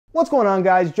What's going on,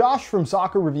 guys? Josh from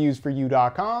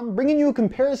soccerreviewsforyou.com bringing you a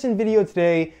comparison video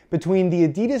today between the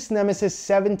Adidas Nemeziz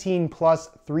 17 Plus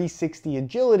 360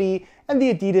 Agility and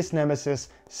the Adidas Nemeziz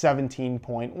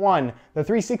 17.1. The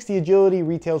 360 Agility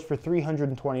retails for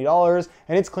 $320,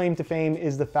 and its claim to fame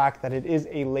is the fact that it is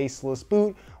a laceless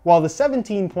boot, while the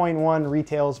 17.1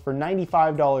 retails for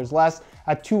 $95 less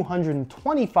at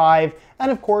 $225,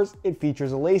 and of course it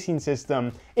features a lacing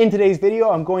system. In today's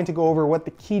video, I'm going to go over what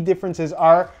the key differences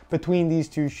are between these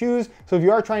two shoes, so if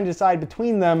you are trying to decide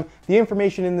between them, the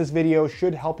information in this video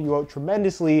should help you out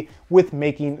tremendously with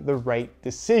making the right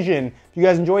decision. If you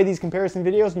guys enjoy these comparison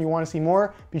videos and you want to see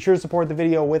more, be sure to support the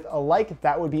video with a like.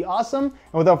 That would be awesome.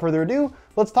 And without further ado,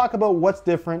 let's talk about what's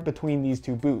different between these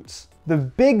two boots. The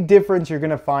big difference you're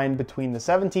going to find between the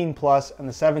 17 Plus and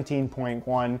the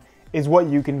 17.1 is what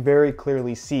you can very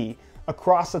clearly see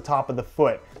across the top of the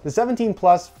foot. The 17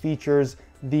 Plus features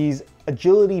these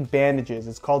agility bandages.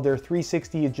 It's called their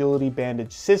 360 agility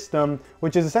bandage system,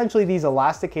 which is essentially these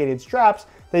elasticated straps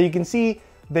that you can see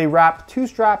they wrap two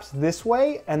straps this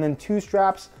way and then two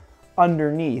straps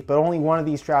underneath, but only one of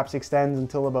these straps extends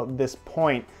until about this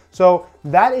point. So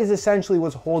that is essentially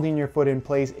what's holding your foot in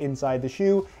place inside the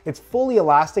shoe. It's fully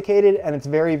elasticated and it's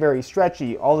very, very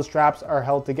stretchy. All the straps are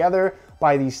held together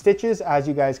by these stitches, as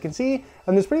you guys can see,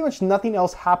 and there's pretty much nothing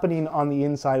else happening on the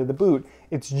inside of the boot.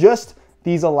 It's just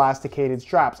these elasticated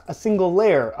straps, a single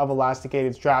layer of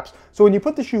elasticated straps. So when you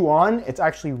put the shoe on, it's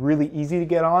actually really easy to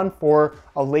get on for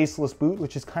a laceless boot,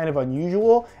 which is kind of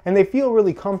unusual, and they feel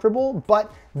really comfortable,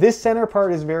 but this center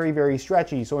part is very, very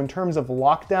stretchy. So in terms of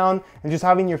lockdown and just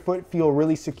having your foot feel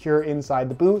really secure inside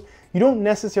the boot, you don't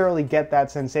necessarily get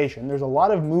that sensation. There's a lot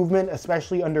of movement,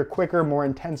 especially under quicker, more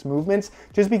intense movements,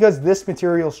 just because this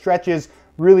material stretches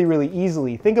really, really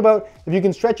easily. Think about if you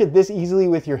can stretch it this easily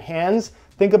with your hands,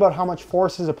 think about how much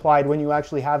force is applied when you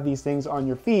actually have these things on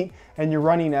your feet and you're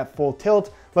running at full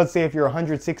tilt. Let's say if you're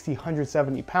 160,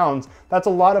 170 pounds, that's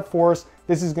a lot of force.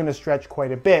 This is gonna stretch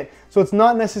quite a bit. So it's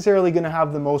not necessarily gonna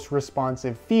have the most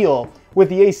responsive feel. With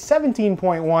the Ace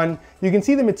 17.1, you can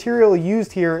see the material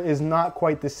used here is not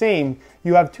quite the same.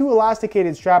 You have two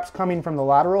elasticated straps coming from the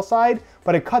lateral side,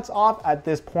 but it cuts off at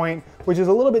this point, which is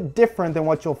a little bit different than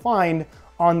what you'll find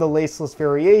on the laceless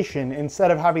variation.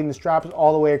 Instead of having the straps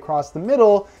all the way across the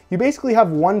middle, you basically have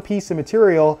one piece of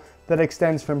material that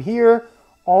extends from here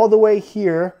all the way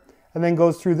here and then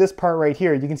goes through this part right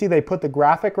here. You can see they put the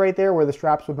graphic right there where the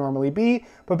straps would normally be,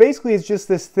 but basically it's just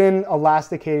this thin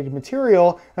elasticated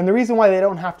material, and the reason why they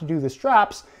don't have to do the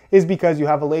straps is because you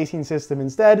have a lacing system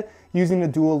instead using a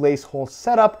dual lace hole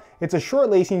setup. It's a short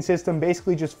lacing system,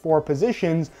 basically just 4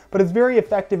 positions, but it's very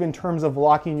effective in terms of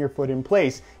locking your foot in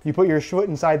place. You put your foot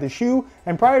inside the shoe,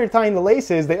 and prior to tying the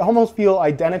laces, they almost feel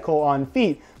identical on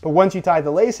feet. But once you tie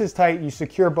the laces tight, you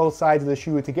secure both sides of the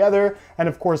shoe together, and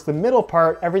of course the middle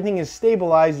part, everything is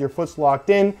stabilized, your foot's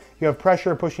locked in, you have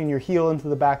pressure pushing your heel into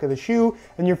the back of the shoe,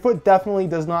 and your foot definitely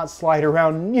does not slide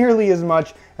around nearly as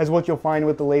much as what you'll find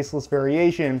with the laceless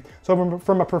variation. So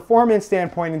from a performance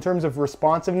standpoint, in terms of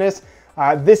responsiveness,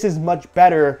 this is much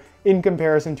better in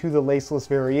comparison to the laceless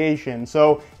variation.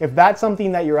 So if that's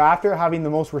something that you're after, having the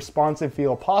most responsive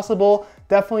feel possible,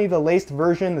 definitely the laced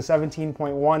version, the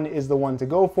 17.1, is the one to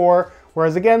go for.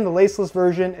 Whereas again, the laceless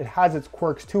version, it has its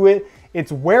quirks to it.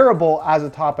 It's wearable as a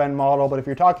top-end model, but if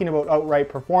you're talking about outright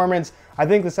performance, I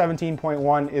think the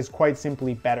 17.1 is quite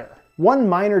simply better. One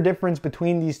minor difference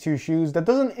between these two shoes that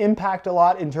doesn't impact a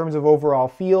lot in terms of overall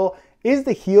feel is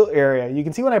the heel area. You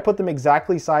can see when I put them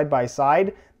exactly side by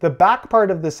side, the back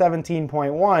part of the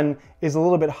 17.1 is a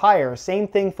little bit higher. Same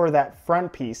thing for that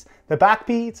front piece. The back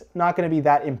piece, not gonna be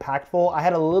that impactful. I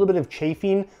had a little bit of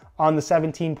chafing on the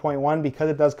 17.1 because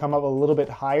it does come up a little bit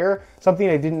higher, something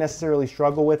I didn't necessarily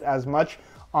struggle with as much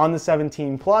on the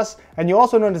 17 Plus. And you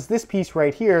also notice this piece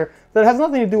right here that has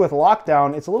nothing to do with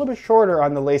lockdown. It's a little bit shorter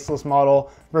on the laceless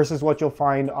model versus what you'll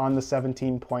find on the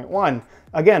 17.1.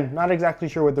 Again, not exactly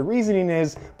sure what the reasoning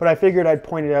is, but I figured I'd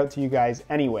point it out to you guys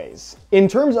anyways. In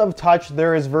terms of touch,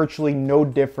 there is virtually no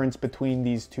difference between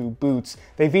these two boots.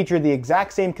 They feature the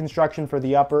exact same construction for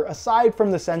the upper, aside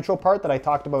from the central part that I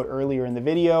talked about earlier in the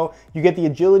video. You get the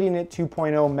Agility Knit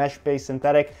 2.0 mesh-based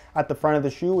synthetic at the front of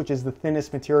the shoe, which is the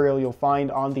thinnest material you'll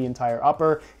find on the entire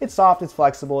upper. It's soft, it's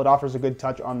flexible, it offers a good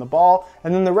touch on the ball,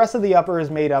 and then the rest of the upper is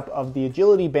made up of the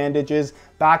agility bandages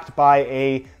backed by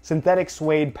a synthetic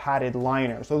suede padded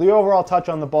liner. So the overall touch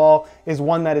on the ball is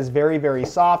one that is very, very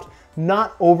soft,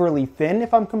 not overly thin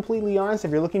if I'm completely honest. If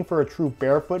you're looking for a true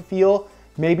barefoot feel,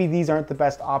 maybe these aren't the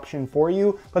best option for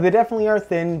you, but they definitely are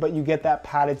thin, but you get that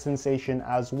padded sensation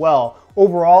as well.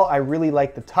 Overall, I really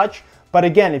like the touch, But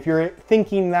again, if you're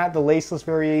thinking that the laceless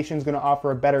variation is going to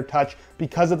offer a better touch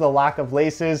because of the lack of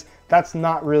laces, that's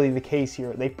not really the case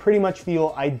here. They pretty much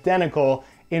feel identical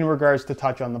in regards to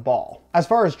touch on the ball. As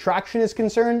far as traction is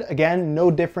concerned, again, no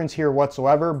difference here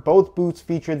whatsoever. Both boots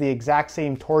feature the exact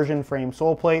same torsion frame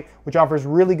sole plate, which offers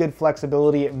really good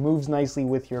flexibility. It moves nicely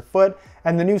with your foot,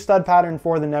 and the new stud pattern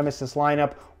for the Nemeziz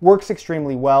lineup works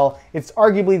extremely well. It's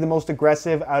arguably the most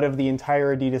aggressive out of the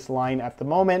entire Adidas line at the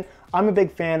moment. I'm a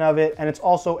big fan of it, and it's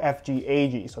also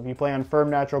FG-AG. So if you play on firm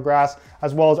natural grass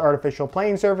as well as artificial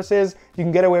playing surfaces, you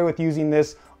can get away with using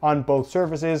this on both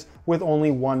surfaces with only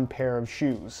one pair of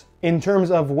shoes. In terms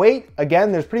of weight,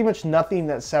 again, there's pretty much nothing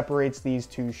that separates these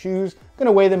two shoes. I'm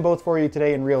gonna weigh them both for you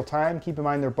today in real time. Keep in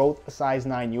mind they're both a size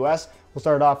 9 US. We'll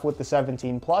start off with the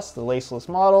 17 Plus, the laceless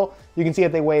model. You can see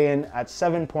that they weigh in at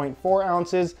 7.4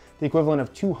 ounces, the equivalent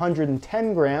of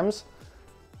 210 grams.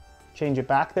 Change it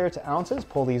back there to ounces,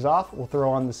 pull these off. We'll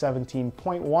throw on the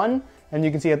 17.1, and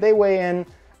you can see that they weigh in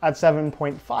at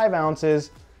 7.5 ounces,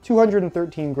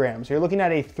 213 grams. You're looking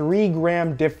at a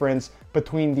 3-gram difference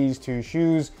between these two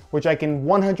shoes, which I can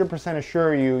 100%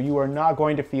 assure you, you are not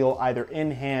going to feel either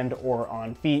in hand or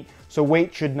on feet. So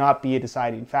weight should not be a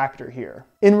deciding factor here.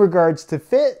 In regards to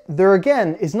fit, there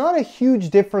again is not a huge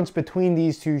difference between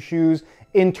these two shoes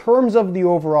in terms of the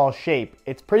overall shape.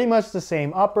 It's pretty much the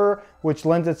same upper, which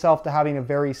lends itself to having a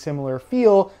very similar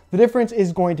feel. The difference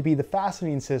is going to be the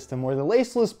fastening system, where the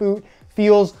laceless boot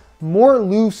feels more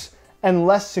loose and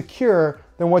less secure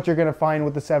than what you're gonna find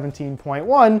with the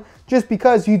 17.1, just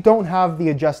because you don't have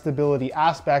the adjustability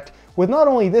aspect with not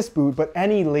only this boot, but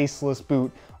any laceless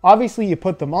boot. Obviously, you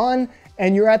put them on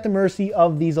and you're at the mercy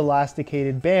of these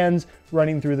elasticated bands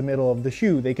running through the middle of the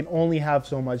shoe. They can only have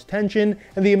so much tension,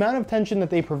 and the amount of tension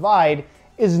that they provide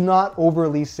is not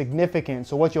overly significant.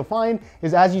 So what you'll find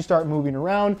is as you start moving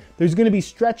around, there's gonna be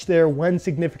stretch there when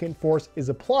significant force is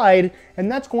applied,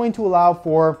 and that's going to allow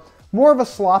for more of a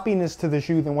sloppiness to the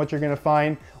shoe than what you're gonna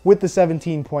find with the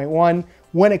 17.1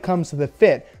 when it comes to the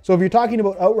fit. So if you're talking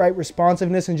about outright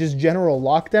responsiveness and just general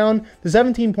lockdown, the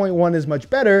 17.1 is much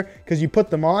better because you put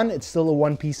them on, it's still a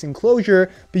one-piece enclosure,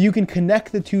 but you can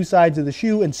connect the two sides of the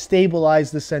shoe and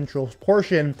stabilize the central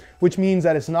portion, which means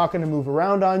that it's not gonna move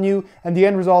around on you, and the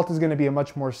end result is gonna be a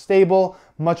much more stable,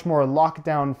 much more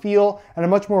lockdown feel, and a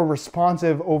much more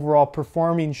responsive overall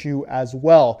performing shoe as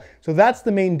well. So that's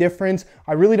the main difference.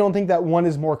 I really don't think that one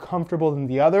is more comfortable than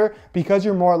the other. Because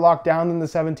you're more locked down than the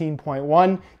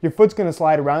 17.1, your foot's gonna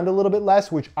slide around a little bit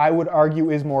less, which I would argue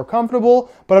is more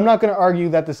comfortable, but I'm not gonna argue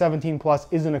that the 17 Plus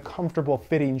isn't a comfortable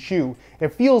fitting shoe.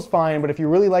 It feels fine, but if you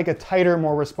really like a tighter,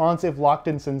 more responsive,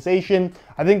 locked-in sensation,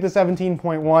 I think the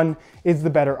 17.1 is the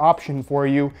better option for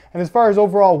you. And as far as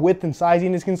overall width and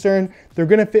sizing is concerned, they're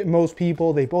gonna fit most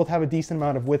people. They both have a decent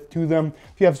amount of width to them.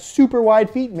 If you have super wide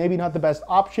feet, maybe not the best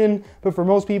option, but for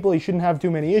most people, you shouldn't have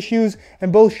too many issues.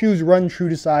 And both shoes run true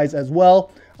to size as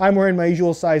well. I'm wearing my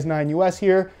usual size 9 US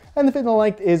here, and the fit and the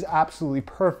length is absolutely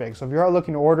perfect. So if you are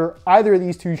looking to order either of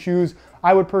these two shoes,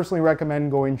 I would personally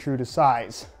recommend going true to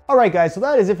size. All right, guys, so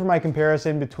that is it for my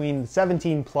comparison between the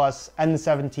 17 Plus and the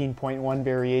 17.1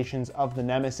 variations of the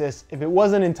Nemeziz. If it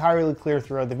wasn't entirely clear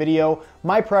throughout the video,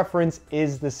 my preference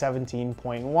is the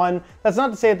 17.1. That's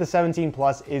not to say that the 17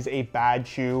 Plus is a bad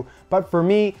shoe, but for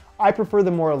me, I prefer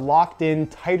the more locked in,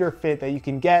 tighter fit that you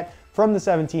can get from the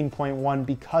 17.1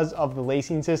 because of the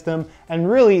lacing system, and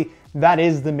really that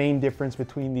is the main difference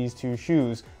between these two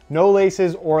shoes. No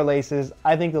laces or laces.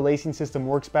 I think the lacing system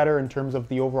works better in terms of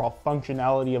the overall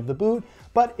functionality of the boot,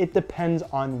 but it depends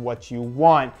on what you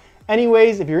want.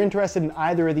 Anyways, if you're interested in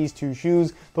either of these two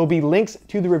shoes, there'll be links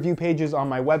to the review pages on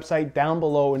my website down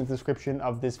below in the description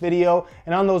of this video.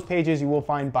 And on those pages, you will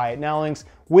find buy it now links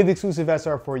with exclusive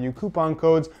SR4U coupon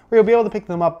codes, where you'll be able to pick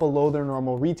them up below their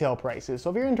normal retail prices. So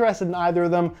if you're interested in either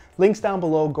of them, links down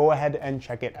below, go ahead and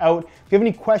check it out. If you have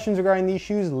any questions regarding these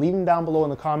shoes, leave them down below in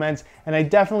the comments, and I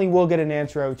definitely will get an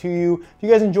answer out to you. If you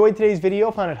guys enjoyed today's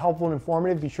video, found it helpful and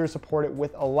informative, be sure to support it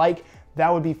with a like.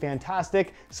 That would be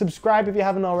fantastic. Subscribe if you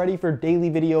haven't already for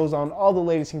daily videos on all the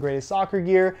latest and greatest soccer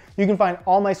gear. You can find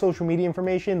all my social media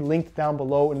information linked down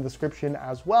below in the description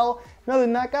as well. And other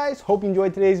than that, guys, hope you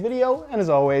enjoyed today's video. And as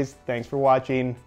always, thanks for watching.